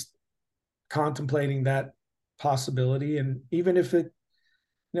 contemplating that possibility. And even if it,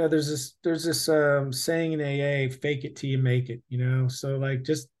 there's this saying in AA, fake it till you make it, so like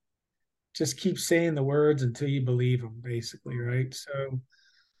just keep saying the words until you believe them, basically, right? So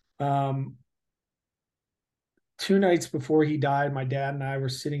 2 nights before he died, my dad and I were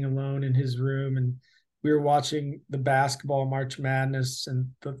sitting alone in his room, and we were watching the basketball March Madness, and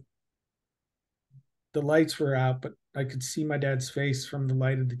the lights were out, but I could see my dad's face from the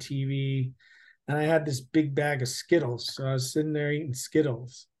light of the TV. And I had this big bag of Skittles. So I was sitting there eating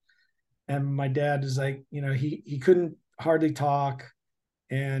Skittles. And my dad is like, he couldn't hardly talk,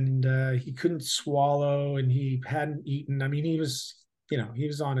 and he couldn't swallow, and he hadn't eaten. I mean, he was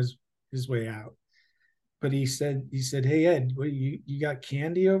on his way out. But he said, "Hey Ed, what, you got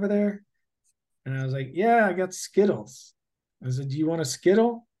candy over there?" And I was like, "Yeah, I got Skittles." I said, "Do you want a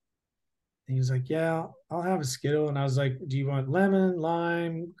Skittle?" And he was like, "Yeah, I'll have a Skittle." And I was like, "Do you want lemon,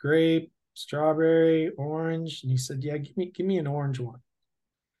 lime, grape, strawberry, orange?" And he said, "Yeah, give me an orange one."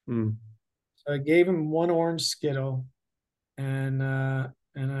 So I gave him one orange Skittle, and I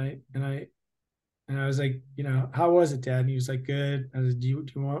was like, "How was it, Dad?" And he was like, "Good." I said, "Do you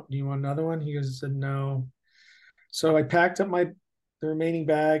want another one?" He said, "No." So I packed up the remaining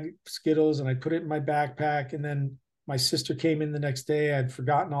bag of Skittles, and I put it in my backpack. And then my sister came in the next day. I'd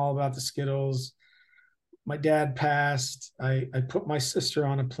forgotten all about the Skittles. My dad passed. I put my sister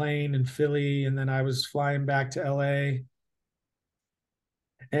on a plane in Philly, and then I was flying back to LA.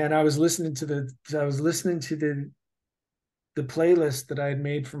 And I was listening to the playlist that I had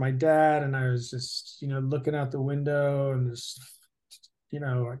made for my dad, and I was just, looking out the window and just,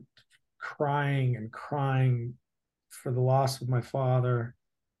 crying and crying for the loss of my father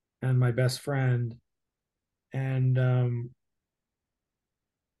and my best friend. And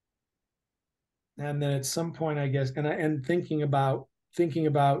then at some point, I guess, and thinking about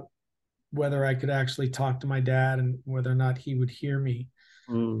whether I could actually talk to my dad and whether or not he would hear me.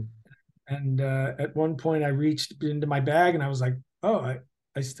 And at one point, I reached into my bag and I was like, "Oh,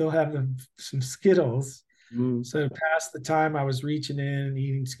 I still have some Skittles." So past the time, I was reaching in and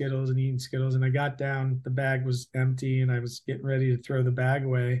eating Skittles, and I got down, the bag was empty, and I was getting ready to throw the bag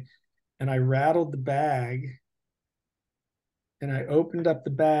away. And I rattled the bag, and I opened up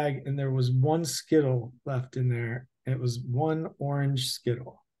the bag, and there was one Skittle left in there. It was one orange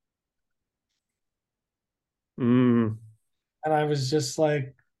Skittle. And I was just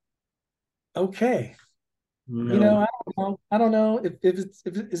like, okay. No. I don't know if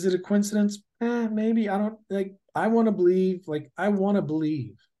is it a coincidence? Maybe. I don't, like, I want to believe,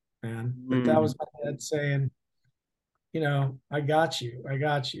 man. Like, that was my dad saying, "I got you. I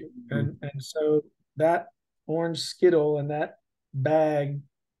got you." And so that orange Skittle and that bag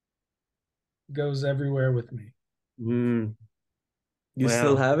goes everywhere with me. You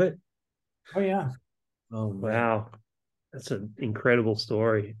still have it? Oh yeah. Oh man. Wow. That's an incredible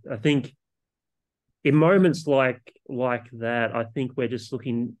story. I think in moments like that, I think we're just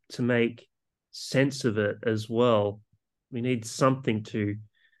looking to make sense of it as well. We need something to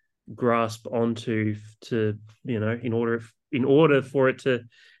grasp onto, to, in order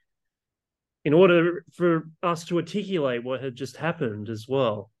for us to articulate what had just happened as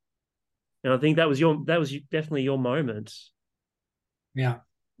well. And I think that was definitely your moment. Yeah.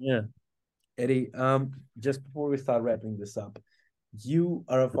 Yeah. Eddie, just before we start wrapping this up, you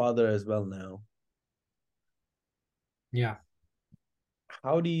are a father as well now. Yeah.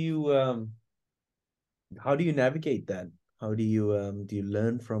 How do you navigate that? How do you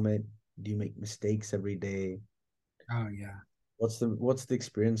learn from it? Do you make mistakes every day? Oh yeah. What's the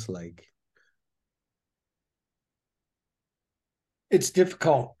experience like? It's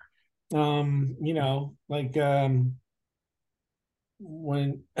difficult. Like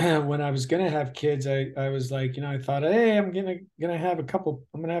when when I was gonna have kids, I was like, I thought, hey, I'm gonna have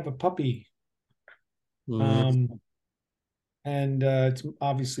a puppy. Mm, Um, and it's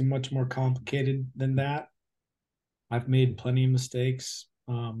obviously much more complicated than that. I've made plenty of mistakes.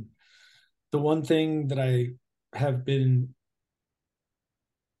 The one thing that I have been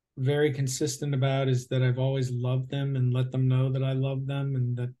very consistent about is that I've always loved them and let them know that I love them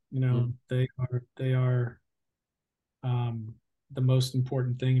and that, mm, they are um, the most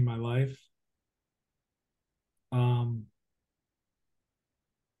important thing in my life. Um,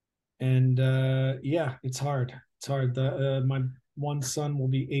 and Yeah, it's hard. It's hard. My one son will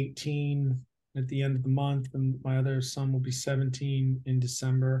be 18 at the end of the month, and my other son will be 17 in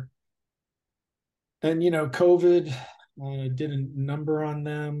December. And COVID did a number on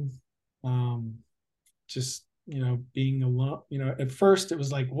them. Um, just being alone. At first it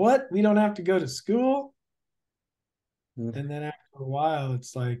was like, what? We don't have to go to school. Mm. And then after a while,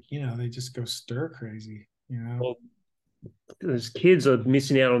 it's like they just go stir crazy. well, those kids are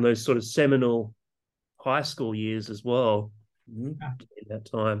missing out on those sort of seminal high school years as well Mm. Yeah. in that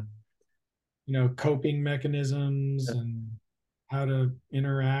time. Coping mechanisms Yeah. and how to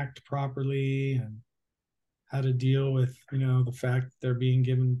interact properly and how to deal with the fact that they're being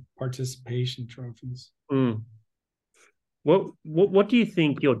given participation trophies. Mm. What do you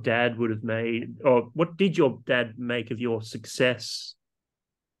think your dad would have made, or what did your dad make of your success?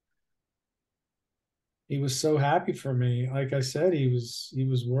 He was so happy for me. Like I said, he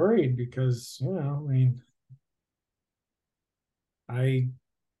was worried because I mean, I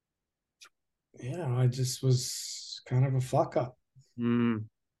I just was kind of a fuck up. Mm,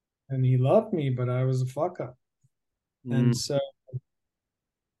 And he loved me, but I was a fuck up. mm, And so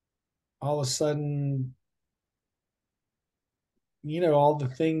all of a sudden, all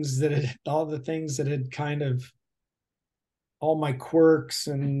the things that had kind of all my quirks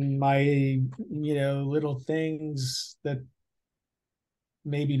and my little things that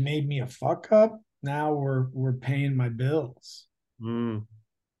maybe made me a fuck up, now we're paying my bills. mm,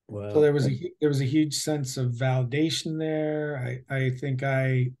 So Wow. there was a huge sense of validation there.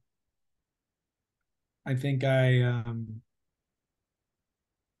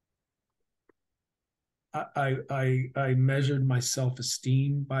 I measured my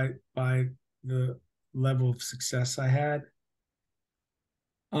self-esteem by the level of success I had.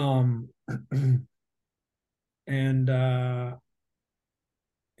 Um, and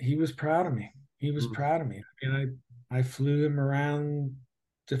he was proud of me. He was mm, proud of me. I mean, I flew him around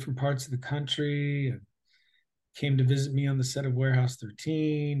different parts of the country and came to visit me on the set of Warehouse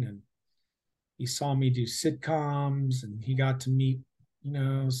 13, and he saw me do sitcoms, and he got to meet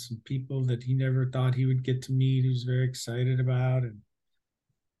some people that he never thought he would get to meet. He was very excited about,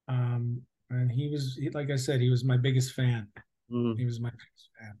 and like I said, he was my biggest fan. mm. He was my biggest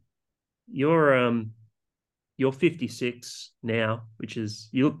fan. You're 56 now, which is,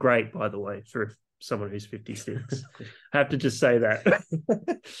 you look great, by the way, for someone who's 56. I have to just say that.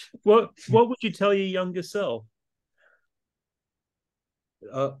 What would you tell your younger self?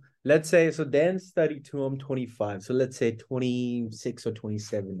 Uh, let's say so. Dan's 32. I'm 25. So let's say 26 or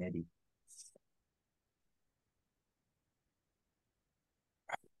 27, Eddie.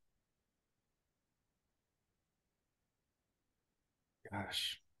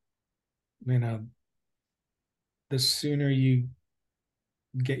 Gosh, the sooner you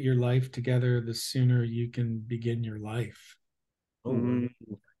get your life together, the sooner you can begin your life. Oh, Mm,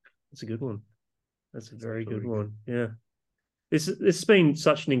 that's a good one. That's a very good one. Yeah. This has been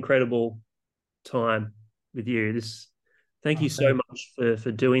such an incredible time with you. Thank Oh, you so thank much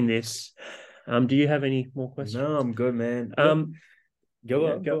for doing this. Do you have any more questions? no, I'm good, man. Go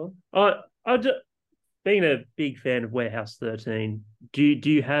Yeah, on, go. go on. Being a big fan of Warehouse 13, do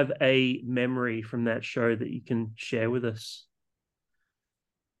you have a memory from that show that you can share with us?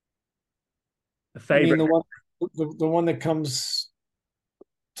 A I mean, favorite? the one that comes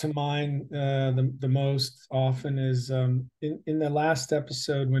to mind the most often is in the last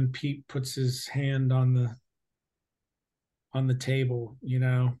episode when Pete puts his hand on the table,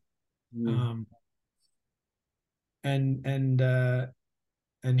 Mm. um, and and uh,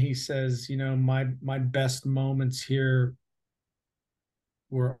 and he says, my best moments here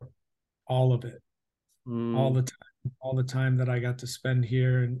were all of it, all Mm. the time that I got to spend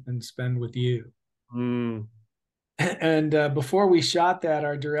here and spend with you. Mm. And before we shot that,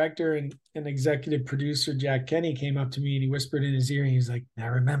 our director and executive producer, Jack Kenny, came up to me and he whispered in his ear, and he's like, now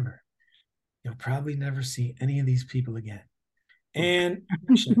remember, you'll probably never see any of these people again. And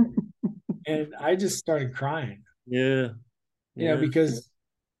and I just started crying. Yeah. Because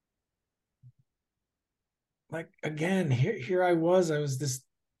like, again, here I was this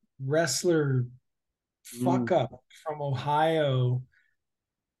wrestler Mm. fuck up from Ohio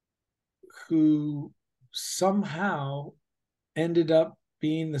who somehow ended up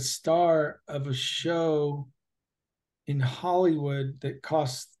being the star of a show in Hollywood that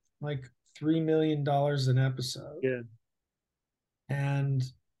cost like $3 million an episode. Yeah. And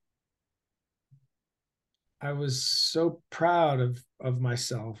I was so proud of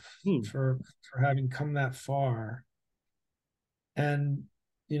myself Mm. for having come that far. And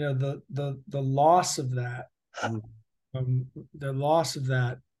the loss of that, Mm. the loss of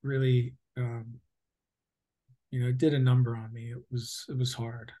that really it did a number on me. It was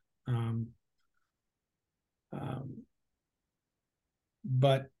hard. Um, um,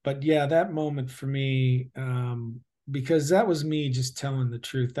 but yeah, that moment for me, because that was me just telling the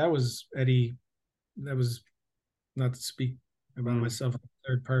truth. That was Eddie. That was, not to speak about Mm. myself in the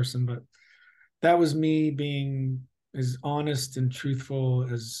third person, but that was me being as honest and truthful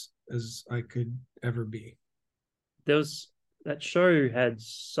as I could ever be. That show had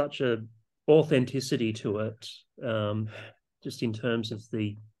such a authenticity to it, just in terms of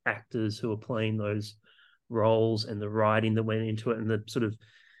the actors who were playing those roles and the writing that went into it and the sort of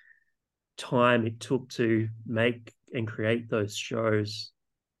time it took to make and create those shows.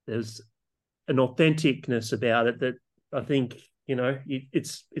 There's an authenticness about it that I think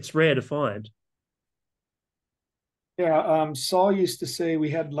it's rare to find. Yeah, Saul used to say we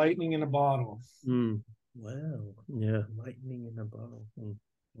had lightning in a bottle. Mm. Wow. Yeah. Lightning in a bottle. I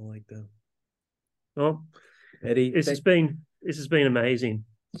like that. Well, Eddie, this has been amazing.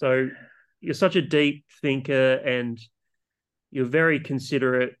 So you're such a deep thinker and you're very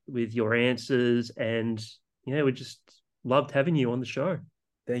considerate with your answers, and we just loved having you on the show.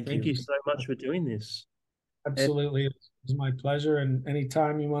 Thank you so much for doing this. Absolutely. It was my pleasure. And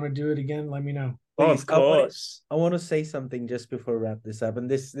anytime you want to do it again, let me know. Please, of course. I want to say something just before we wrap this up, and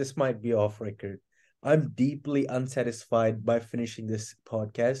this might be off record. I'm deeply unsatisfied by finishing this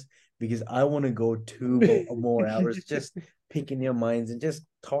podcast because I want to go 2 more hours just picking your minds and just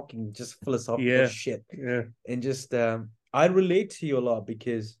talking just philosophical shit. Yeah. And just I relate to you a lot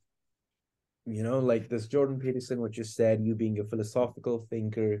because like this Jordan Peterson, what you said, you being a philosophical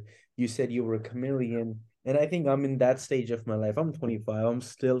thinker, you said you were a chameleon. And I think I'm in that stage of my life. I'm 25. I'm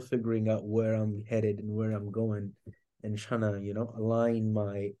still figuring out where I'm headed and where I'm going and trying to, align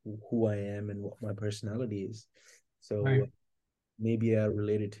who I am and what my personality is. So Right. maybe I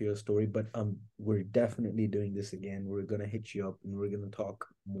related to your story, but we're definitely doing this again. We're gonna hit you up and we're gonna talk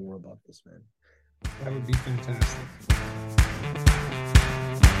more about this, man. That would be fantastic.